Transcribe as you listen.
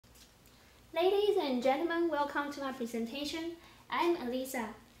Ladies and gentlemen, welcome to my presentation. I'm Elisa.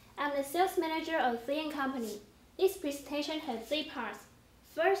 I'm the sales manager of Lee & Company. This presentation has three parts.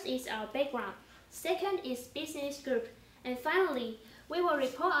 First is our background. Second is business group. And finally, we will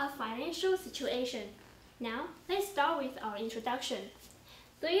report our financial situation. Now, let's start with our introduction.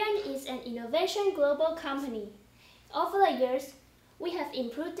 Lee & is an innovation global company. Over the years, we have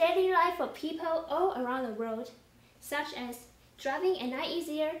improved daily life for people all around the world, such as driving at night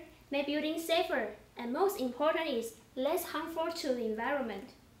easier, make building safer, and most important is less harmful to the environment.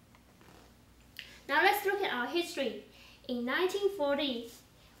 Now let's look at our history. In 1940,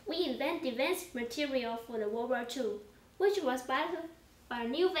 we invented advanced material for the World War II, which was backed by a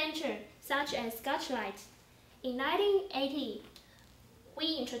new venture such as Scotchlight. In 1980,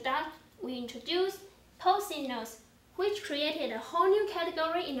 we introduced post signals, which created a whole new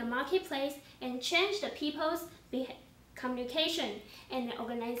category in the marketplace and changed the people's communication and the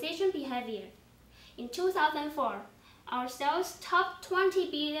organization behavior. In 2004, our sales topped 20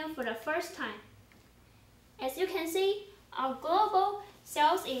 billion for the first time. As you can see, our global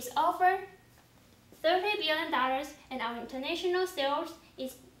sales is over $30 billion and our international sales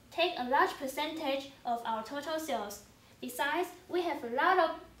take a large percentage of our total sales. Besides, we have a lot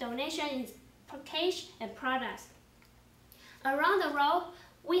of donations in package and products. Around the world,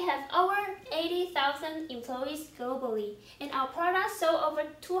 we have over 80,000 employees globally, and our products sold over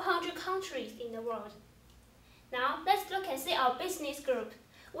 200 countries in the world. Now, let's look and see our business group.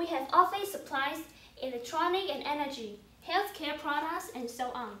 We have office supplies, electronic and energy, healthcare products, and so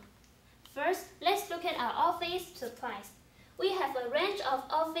on. First, let's look at our office supplies. We have a range of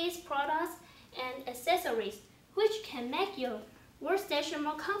office products and accessories, which can make your workstation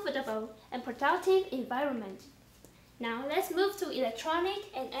more comfortable and productive environment. Now let's move to electronic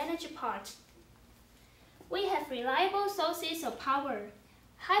and energy part. We have reliable sources of power,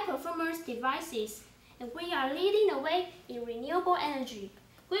 high-performance devices, and we are leading the way in renewable energy,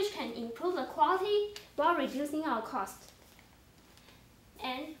 which can improve the quality while reducing our cost.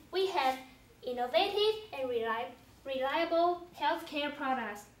 And we have innovative and reliable healthcare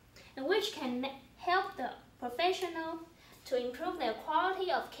products, and which can help the professional to improve their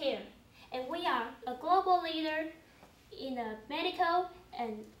quality of care. And we are a global leader in the medical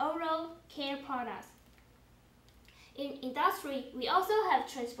and oral care products. In industry, we also have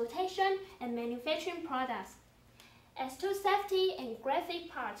transportation and manufacturing products. As to safety and graphic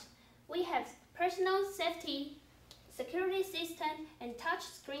parts, we have personal safety, security system, and touch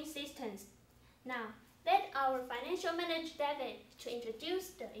screen systems. Now, let our financial manager David to introduce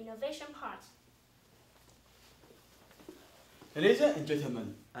the innovation part. Ladies and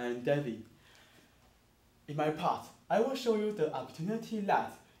gentlemen, I am David. In my part, I will show you the opportunity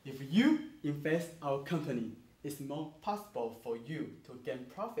that if you invest our company, it's more possible for you to gain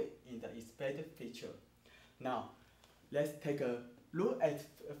profit in the expected future. Now, let's take a look at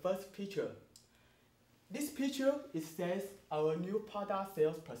the first picture. This picture, it says our new product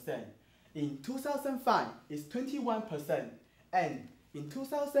sales percent. In 2005, it's 21%, and in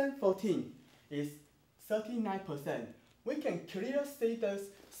 2014, it's 39%. We can clearly see the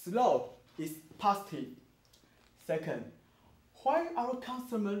slope is positive. Second, why our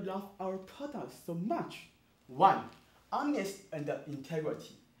customers love our products so much? One, honest and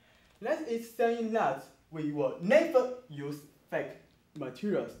integrity. That is saying that we will never use fake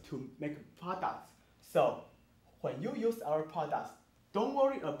materials to make products. So, when you use our products, don't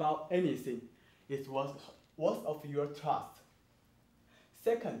worry about anything. It's worth of your trust.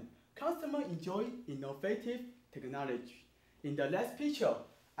 Second, customers enjoy innovative technology. In the last picture,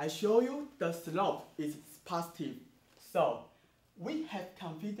 I show you the slope is positive. So, we have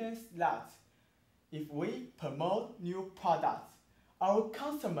confidence that if we promote new products, our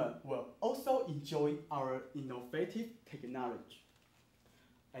customer will also enjoy our innovative technology.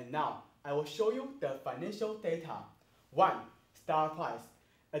 And now, I will show you the financial data. One, stock price.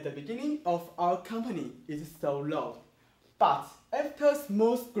 At the beginning of our company is so low, but after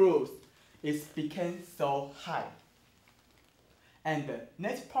smooth growth, it became so high. And the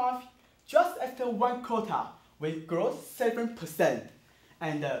net profit, just after one quarter, we grew 7%.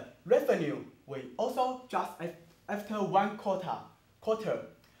 And the revenue, we also just after one quarter,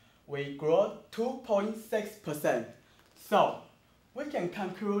 we grew 2.6%. So, we can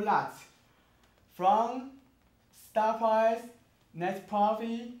conclude that from stock price, net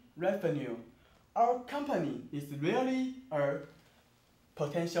profit, revenue, our company is really a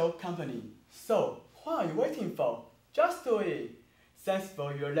potential company. So, what are you waiting for? Just do it. Thanks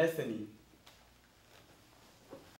for your listening.